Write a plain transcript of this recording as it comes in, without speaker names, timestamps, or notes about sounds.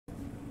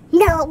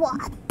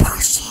Noah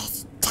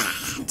pushes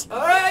Dad.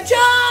 Alright,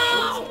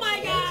 oh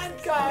my god,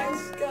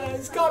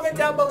 guys, comment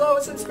down below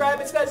and subscribe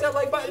and smash that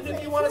like button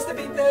if you want us to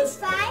beat this.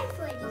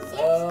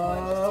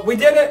 546. We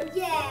did it!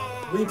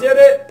 Yeah. We did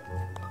it!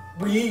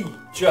 We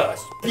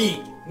just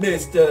beat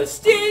Mr.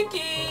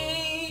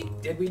 Stinky!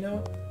 Did we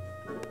know?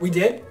 We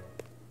did?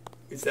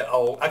 Is that,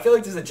 oh, I feel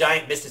like there's a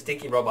giant Mr.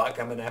 Stinky robot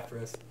coming after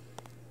us.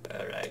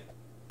 Alright.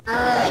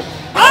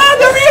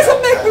 There is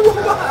a mega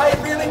robot! I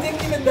really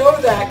didn't even know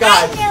that,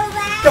 guys. I knew that.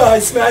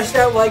 Guys, smash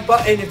that like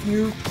button if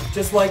you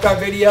just like our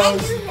videos.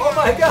 Oh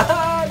my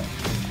god!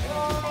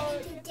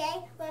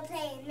 Today we're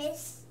playing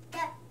Mr.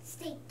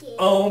 Stinky.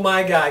 Oh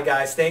my god,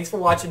 guys. Thanks for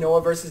watching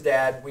Noah vs.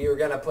 Dad. We are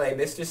going to play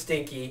Mr.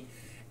 Stinky.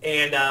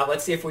 And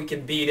let's see if we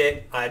can beat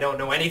it. I don't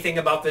know anything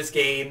about this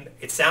game.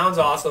 It sounds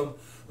awesome.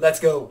 Let's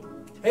go.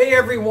 Hey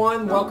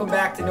everyone, welcome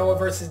back to Noah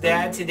vs.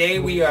 Dad. Today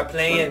we are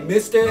playing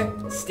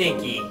Mr.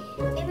 Stinky.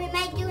 And we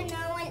might do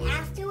another one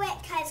after it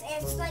because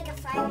it's like a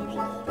 5-minute game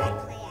I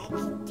play. I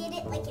did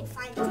it like in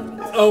 5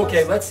 minutes.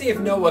 Okay, let's see if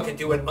Noah can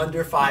do it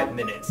under 5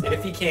 minutes. And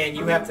if he can,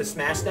 you have to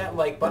smash that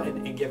like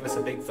button and give us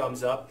a big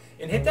thumbs up.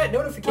 And hit that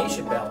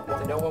notification bell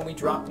to know when we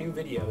drop new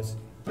videos.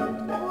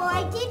 Well,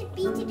 I did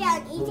beat it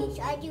on easy.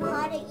 Should I do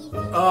harder easy?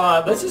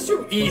 Let's just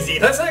do easy.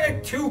 Let's not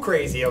get too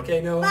crazy,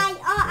 okay, Noah? But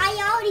I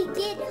already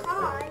did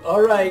hard.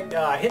 Alright,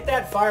 hit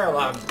that fire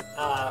alarm.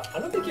 I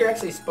don't think you're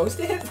actually supposed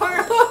to hit fire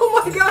alarm.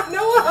 Oh my god,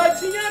 Noah!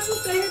 You're not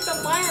supposed to hit the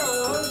fire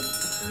alarm.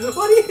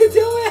 What are you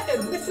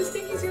doing? Mr.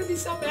 Stinky's gonna be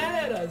so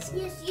mad at us.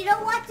 Yes, you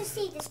don't want to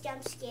see this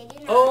jump scare,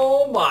 you know?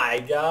 Oh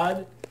my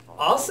god.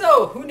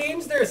 Also, who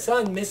names their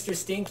son Mr.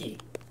 Stinky?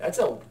 That's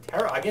a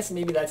terror. I guess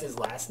maybe that's his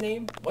last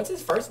name. What's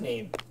his first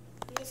name?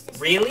 Mr.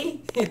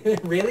 Really?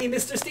 Really,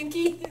 Mr.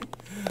 Stinky?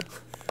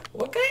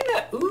 What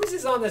kind of ooze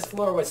is on this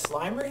floor? Was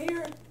Slimer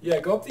here?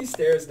 Yeah, go up these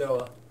stairs,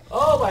 Noah.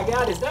 Oh my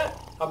god, is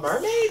that a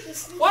mermaid?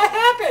 What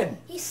happened?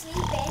 He's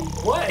sleeping.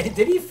 What?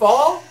 Did he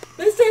fall?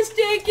 Mr.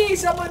 Stinky!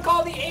 Someone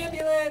call the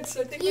ambulance!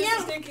 I think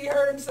Mr. Stinky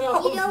hurt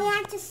himself. You don't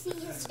want to see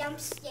his jump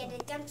scare.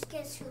 The jump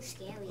scare is too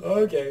scary.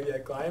 Okay, yeah,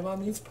 climb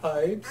on these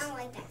pipes. I don't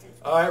like that.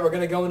 Alright, we're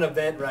gonna go in a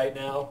vent right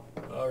now.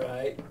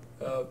 Alright.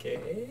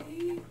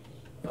 Okay.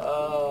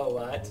 Oh,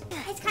 what?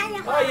 It's kind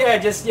of Oh hard.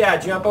 yeah,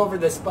 jump over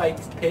the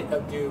spiked pit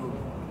of doom.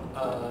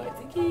 I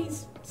think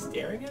he's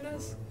staring at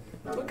us.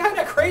 What kind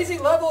of crazy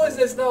level is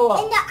this,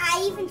 Noah? And the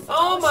eye even falls.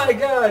 Oh my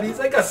god, he's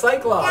like a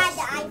cyclops. Yeah,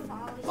 the eye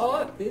falls.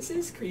 Oh, this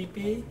is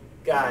creepy.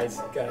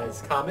 Guys,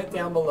 comment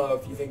down below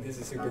if you think this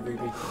is super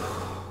creepy.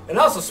 And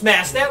also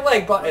smash that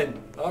like button.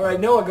 Alright,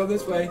 Noah, go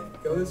this way.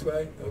 Go this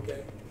way.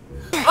 Okay.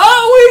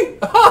 Oh,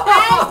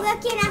 I was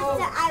looking at Oh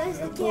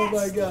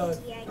my Stinky, god.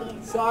 I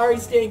did. Sorry,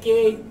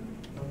 Stinky.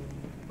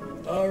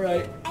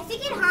 Alright. I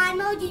think in hard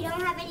mode you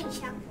don't have any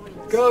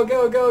checkpoints. Go,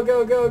 go, go,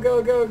 go, go,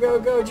 go, go, go,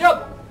 go.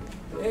 Jump!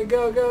 Yeah,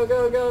 go, go,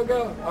 go, go,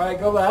 go. Alright,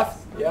 go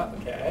left. Yeah,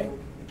 okay.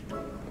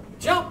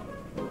 Jump!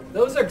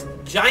 Those are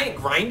giant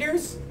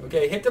grinders?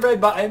 Okay, hit the red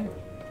button.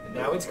 And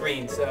now it's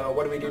green, so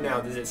what do we do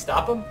now? Does it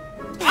stop them?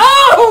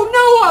 Oh,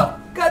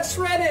 Noah! Got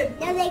shredded!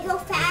 Now they go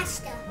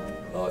faster.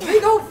 Oh, they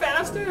go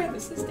faster?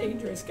 This is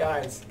dangerous,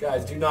 guys.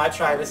 Guys, do not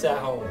try this at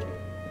home.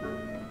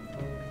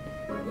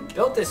 We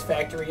built this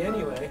factory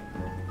anyway.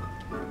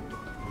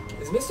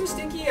 Is Mr.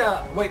 Stinky,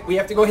 wait, we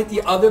have to go hit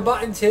the other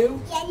button too?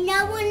 Yeah,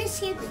 no one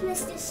escapes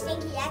Mr.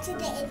 Stinky. That's what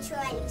the intro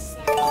I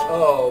said.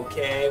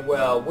 Okay,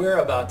 well, we're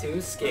about to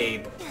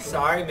escape.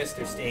 Sorry,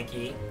 Mr.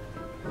 Stinky.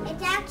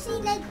 It's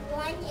actually like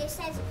one, it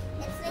says,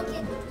 it's like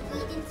a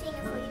reading thing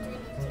before you turn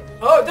into it.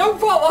 Oh, don't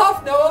fall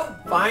off,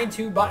 Noah. Find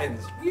 2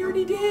 buttons. We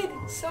already did.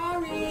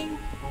 Sorry.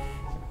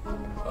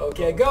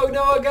 Okay, go,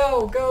 Noah,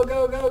 go. Go,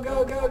 go, go,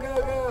 go, go, go,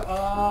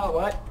 go.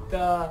 What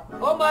the?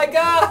 Oh my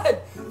god.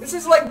 This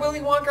is like Willy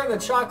Wonka in the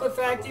chocolate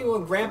factory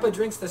when Grandpa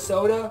drinks the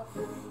soda.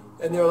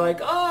 And they're like,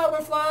 oh,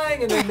 we're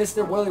flying. And then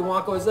Mr. Willy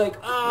Wonka was like,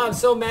 oh, I'm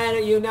so mad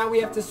at you. Now we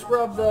have to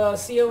scrub the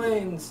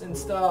ceilings and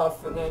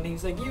stuff. And then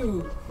he's like,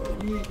 you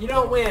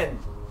don't win.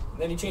 And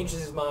then he changes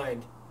his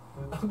mind.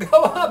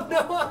 Go up,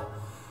 Noah.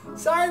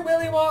 Sorry,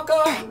 Willy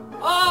Wonka.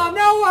 Oh,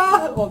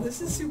 Noah. Oh,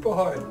 this is super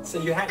hard. So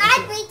you have to...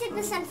 I beat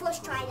the sun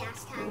first try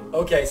last time.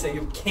 Okay, so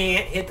you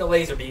can't hit the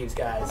laser beams,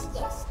 guys.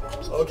 Yes. I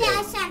beat Okay.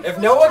 the sun If first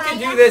Noah try can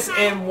do last this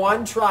time. in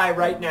 1 try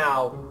right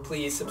now,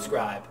 please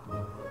subscribe.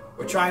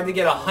 We're trying to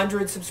get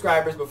 100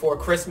 subscribers before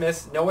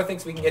Christmas. Noah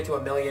thinks we can get to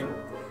 1 million,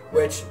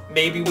 which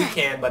maybe we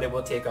can, but it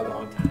will take a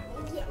long time.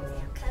 Yeah,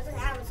 because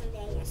I was in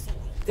there yesterday.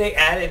 They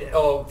added,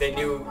 oh, they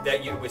knew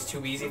that it was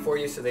too easy for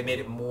you, so they made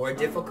it more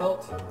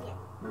difficult? Yeah.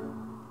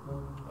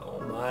 Oh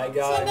my So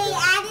god. they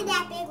added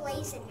that big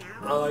laser now.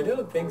 Oh, I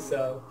don't think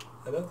so.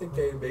 I don't think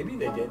maybe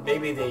they did.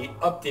 Maybe they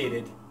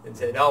updated and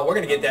said, oh, we're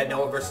going to get that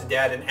Noah vs.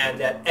 Dad and add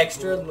that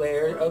extra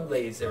layer of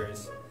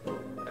lasers.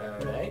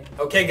 Alright.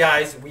 Okay,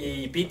 guys,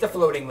 we beat the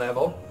floating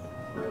level.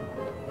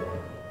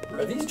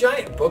 Are these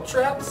giant book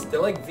traps?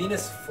 They're like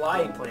Venus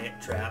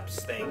flyplant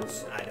traps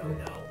things. I don't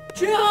know.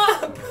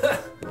 Jump!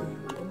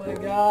 Oh my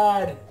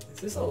god. Is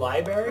this a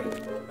library?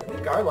 I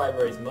think our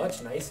library is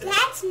much nicer.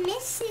 That's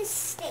Mrs.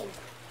 Stink.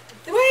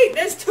 Wait,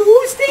 there's 2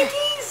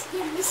 Stinkies?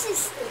 Yeah, Mrs.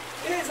 Stink.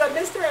 Is that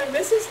Mr. and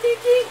Mrs.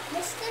 Stinky?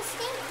 Mr.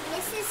 Stink,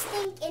 Mrs.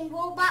 Stink, and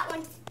Robot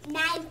wants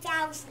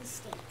 9,000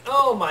 Stink.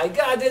 Oh my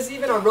god, there's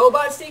even a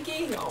robot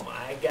Stinky? Oh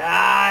my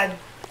god.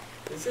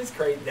 This is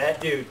crazy. That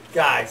dude.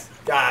 Guys.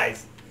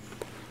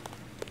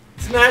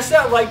 Smash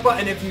that like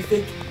button if you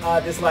think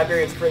this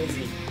librarian's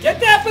crazy. Get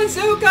that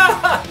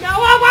bazooka!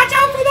 Noah, watch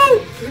out for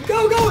them!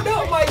 Go!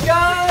 Oh my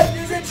god!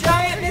 There's a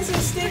giant Mrs.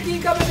 Stinky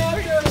coming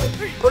after her.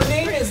 Her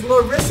name is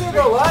Larissa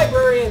the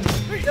Librarian.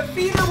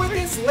 Defeat her with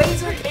this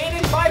laser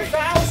cannon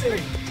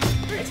 5000.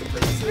 That's a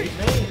pretty sweet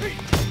name.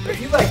 If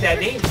you like that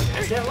name,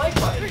 smash that like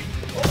button.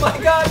 Oh my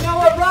god,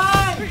 Noah,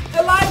 run!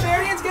 The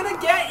librarian's gonna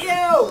get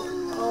you!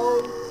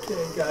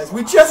 Okay, guys,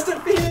 we just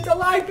defeated the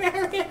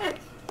librarian!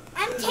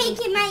 I'm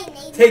taking my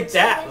name. Take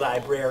that,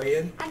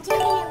 librarian. I'm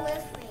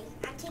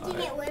taking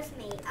it with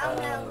me. Oh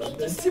no, they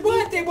just...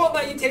 What? They won't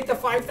let you take the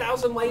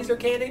 5,000 laser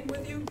cannon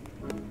with you?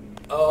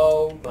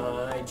 Oh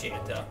my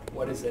Janta.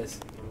 What is this?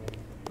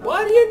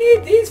 What do you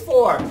need these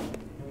for?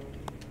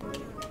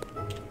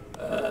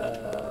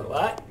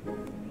 What?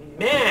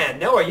 Man,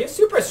 Noah, you're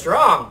super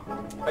strong.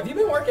 Have you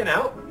been working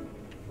out?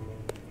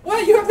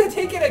 What, you have to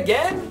take it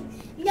again?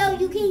 No,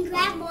 you can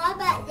grab more,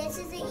 but this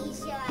is an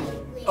easier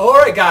way.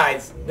 Alright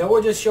guys,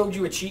 Noah just showed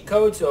you a cheat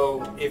code,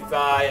 so if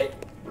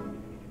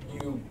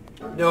you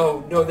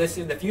know this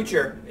in the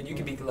future, and you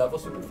can beat the level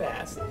super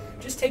fast,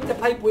 just take the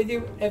pipe with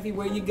you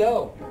everywhere you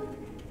go.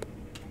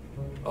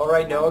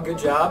 Alright Noah, good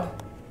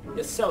job.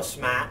 You're so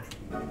smart.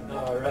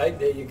 Alright,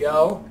 there you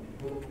go.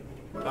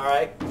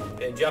 Alright,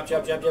 and jump!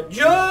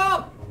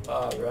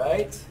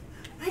 Alright.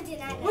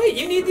 Wait,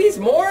 you need these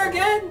more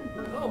again?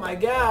 Oh my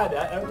god,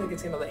 I don't think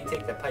it's gonna let you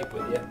take the pipe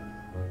with you.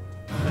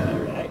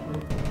 Alright.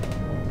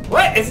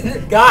 What?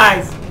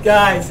 Guys,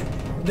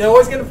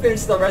 Noah's gonna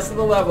finish the rest of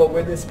the level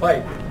with this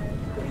pipe.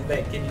 What do you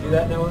think? Can you do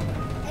that, Noah?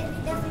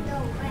 It doesn't go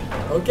away.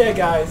 Okay,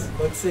 guys,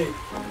 let's see.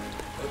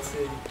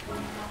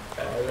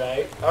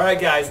 Alright,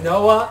 guys,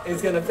 Noah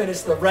is gonna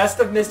finish the rest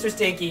of Mr.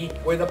 Stinky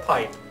with a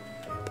pipe.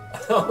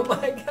 Oh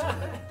my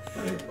god.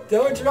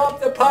 Don't drop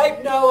the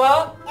pipe,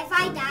 Noah. If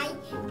I die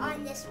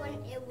on this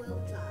one, it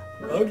will drop.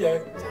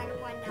 Okay. So I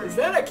don't want to. Is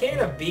that a can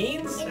of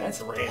beans?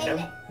 That's random.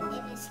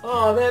 It is.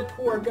 Oh, that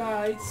poor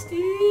guy.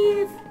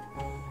 Steve!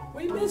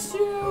 We miss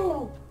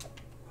you!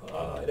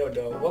 I don't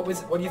know. What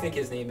do you think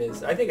his name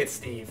is? I think it's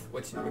Steve.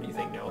 What do you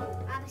think, Noah?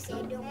 Obviously,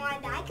 I don't want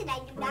to die because I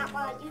do not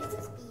want to use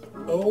the speed.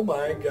 Oh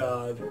my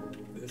god.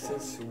 This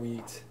is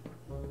sweet.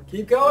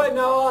 Keep going,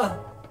 Noah!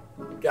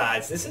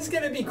 Guys, this is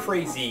gonna be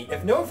crazy.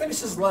 If Noah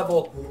finishes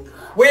level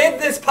with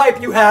this pipe,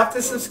 you have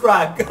to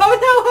subscribe. Go,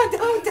 Noah,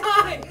 don't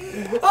die!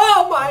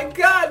 Oh my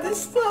god,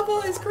 this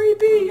level is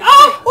creepy.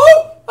 Oh,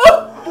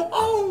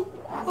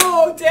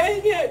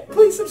 dang it!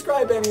 Please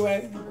subscribe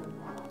anyway.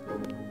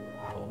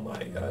 Oh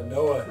my god,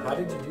 Noah, how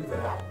did you do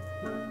that?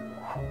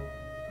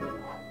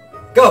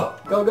 Go!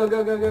 Go! There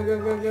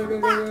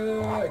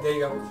you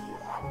go.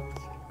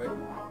 Wait.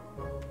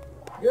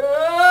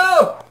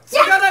 Go!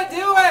 We're gonna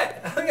do it!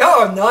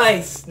 Oh,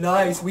 nice.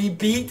 We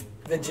beat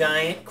the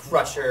giant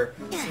crusher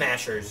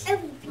smashers. Oh,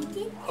 we beat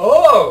it?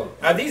 Oh,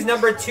 are these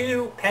number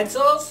 2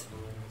 pencils?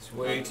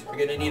 Sweet. We're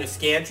gonna need a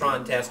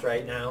Scantron test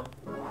right now.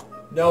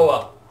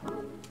 Noah,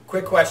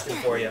 quick question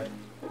for you.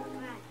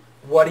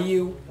 What do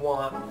you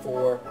want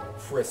for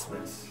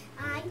Christmas?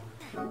 I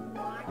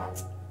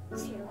want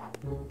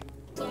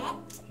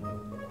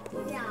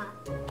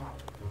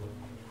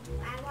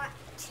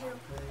to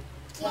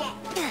get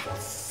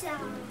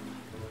some.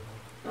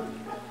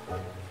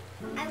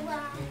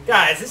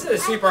 Guys, this is a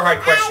super hard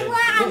question. I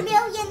want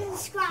 1,000,000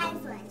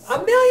 subscribers.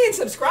 1,000,000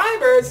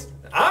 subscribers?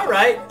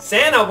 Alright,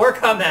 Santa,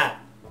 work on that.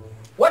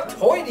 What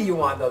toy do you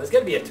want, though? There's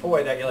gonna be a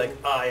toy that you're like,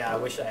 oh yeah, I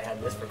wish I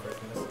had this for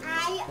Christmas.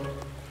 I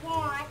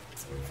want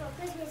for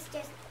Christmas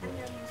just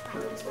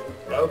 1,000,000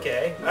 subscribers.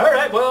 Okay.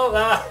 Alright, well,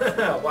 I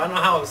don't know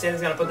how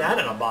Santa's gonna put that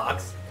in a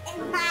box.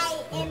 You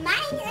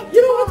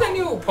don't want that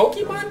new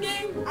Pokemon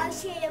game? I'll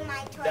show you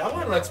my toy. That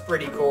one looks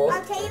pretty cool.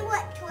 I'll tell you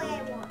what toy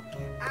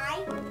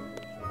I want.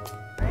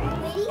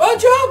 Ready? Oh,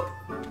 jump!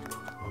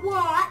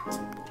 Want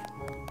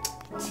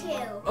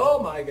to Oh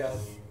my god.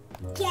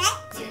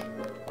 get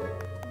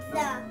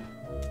the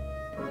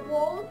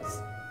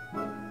wolves.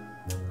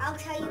 I'll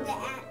tell you the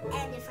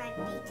end if I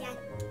beat that.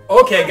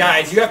 Okay,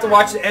 guys, you have to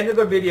watch the end of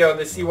the video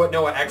to see what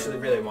Noah actually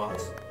really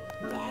wants.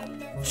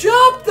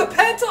 Jump the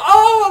pencil!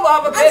 Oh, a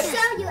lava I'll pit!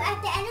 show you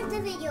at the end of the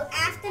video.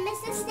 After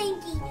Mr.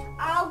 Stinky,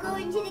 I'll go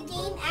into the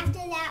game. After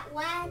that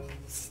one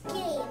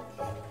game,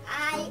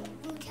 I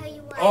will tell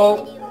you what I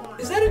really want.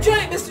 Is that a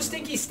giant Mr.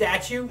 Stinky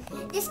statue?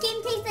 This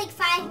game takes like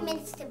 5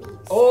 minutes to beat.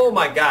 Oh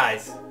my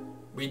guys.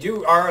 We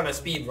are on a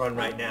speed run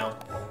right now.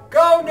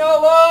 Go,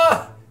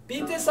 Noah!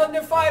 Beat this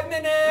under 5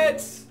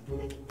 minutes!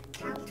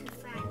 Count to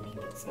 5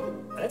 minutes.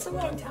 That's a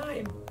long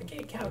time. I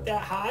can't count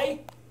that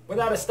high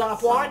without a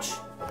stopwatch.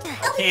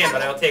 I can,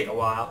 but it'll take a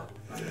while.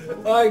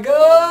 Alright,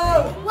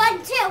 go! 1,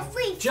 2, 3,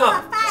 4,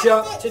 Jump, 5,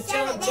 jump, 6,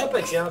 7, 8, jump,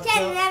 9, jump, 10,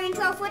 jump. 11,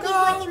 12, 14, Go,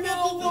 15,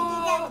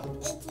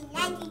 16, 17, 18,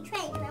 19,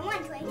 20,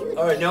 21, 22,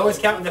 Alright, Noah's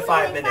counting to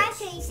 5 minutes.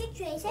 26,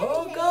 27,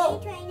 Oh, 28, go.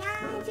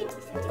 29,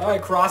 30,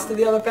 Alright, cross to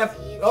the other path.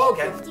 Oh,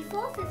 okay.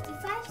 54,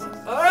 55, 60.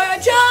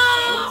 Alright,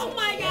 oh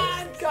my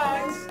god,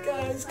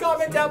 guys,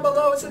 comment down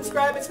below and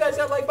subscribe and smash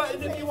that like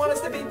button if you want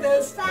us to beat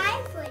this.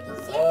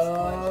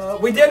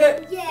 46, We did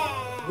it.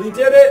 yeah. We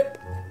did it.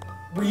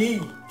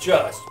 We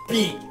just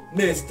beat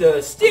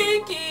Mr.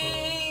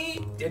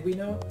 Stinky. Did we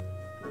know?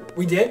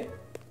 We did?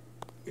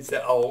 Is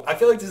that, oh, I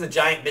feel like there's a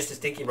giant Mr.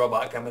 Stinky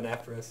robot coming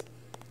after us.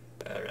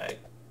 Alright.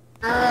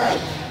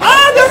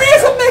 There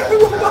is a mega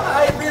robot!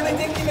 I really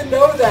didn't even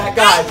know that,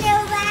 guys. I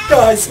know that.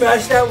 Guys,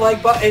 smash that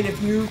like button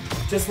if you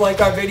just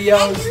like our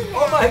videos.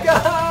 Oh my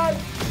god!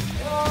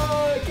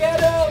 Get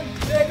him!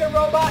 Mega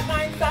Robot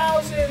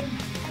 9000!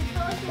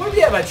 What do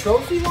we have, a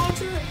trophy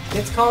launcher?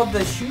 It's called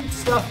the Shoot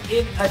Stuff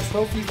in a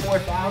Trophy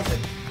 4000.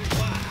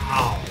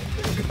 Wow!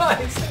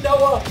 Guys,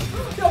 Noah!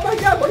 Oh my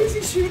god, what is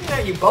he shooting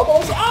at you?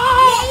 Bubbles?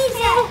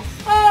 Oh!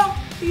 Oh!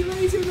 He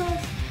lasered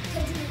us!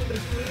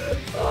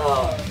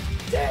 Oh,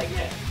 dang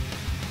it.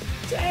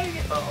 Dang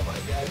it. Oh my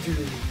god,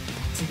 dude.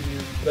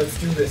 Let's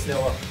do this,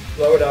 Noah.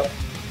 Blow it up.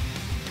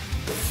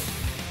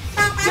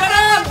 Get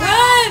up!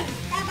 Run!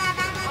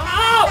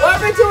 Oh, what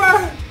happened to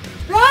her?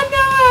 Run,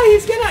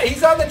 Noah!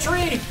 He's on the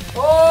tree.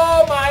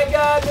 Oh my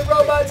god, the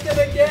robot's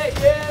gonna get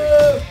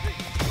you.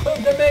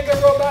 The Mega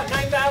Robot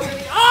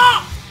 9000.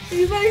 Oh!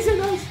 He's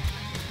lasered us.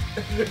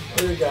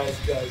 Oh, guys.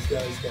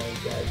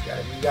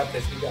 We got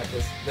this.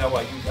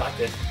 Noah, you got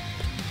this.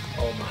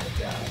 Oh my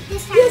god. He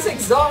has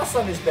exhaust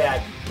on his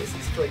back. This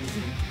is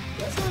crazy.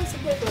 That's what it's a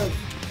bit of.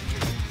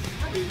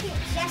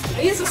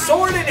 He has a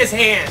sword in his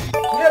hand.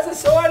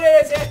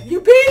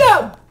 You beat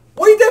him.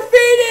 We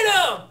defeated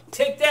him.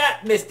 Take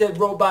that, Mr.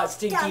 Robot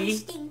Stinky. Dumb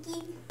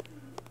Stinky.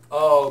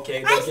 Oh,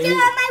 okay. I still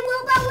have my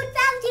Robot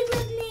 1000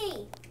 with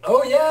me.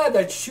 Oh yeah,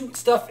 the Shoot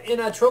Stuff in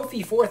a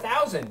Trophy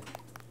 4000.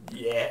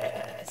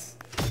 Yes.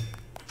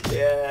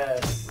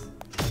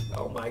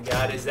 Oh my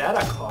god, is that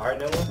a car,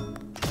 Noah?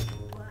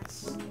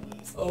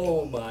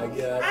 Oh my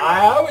god.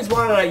 I always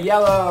wanted a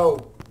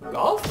yellow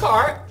golf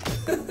cart.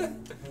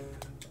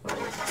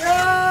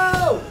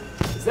 No!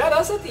 Is that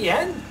us at the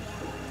end?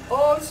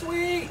 Oh,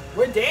 sweet.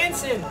 We're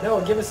dancing. No,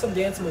 give us some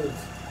dance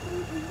moves.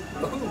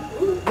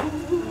 Ooh.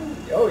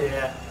 Oh,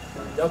 yeah.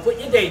 Don't quit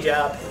your day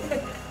job.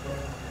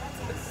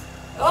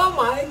 Oh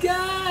my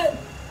god.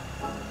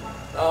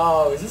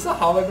 Oh, is this a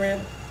hologram?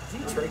 Is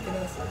he tricking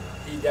us?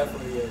 He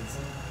definitely is.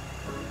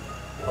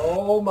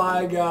 Oh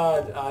my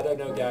god. I don't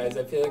know, guys.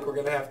 I feel like we're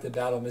going to have to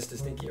battle Mr.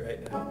 Stinky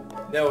right now.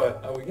 Noah,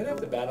 are we going to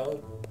have to battle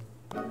him?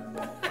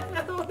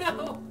 I don't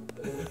know.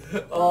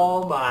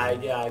 Oh my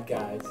god,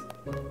 guys.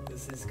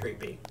 This is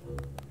creepy.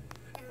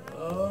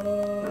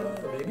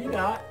 Maybe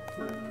not.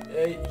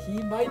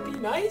 He might be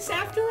nice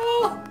after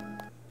all.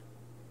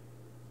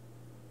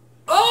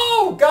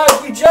 Oh,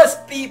 guys, we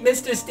just beat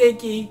Mr.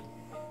 Stinky.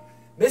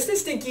 Mr.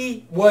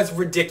 Stinky was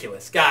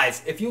ridiculous.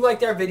 Guys, if you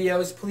liked our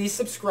videos, please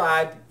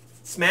subscribe.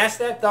 Smash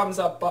that thumbs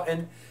up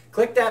button.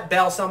 Click that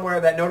bell somewhere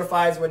that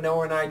notifies when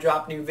Noah and I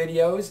drop new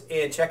videos.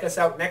 And check us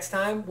out next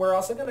time. We're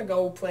also going to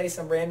go play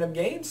some random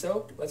games,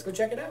 so let's go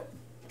check it out.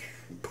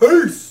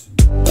 Peace!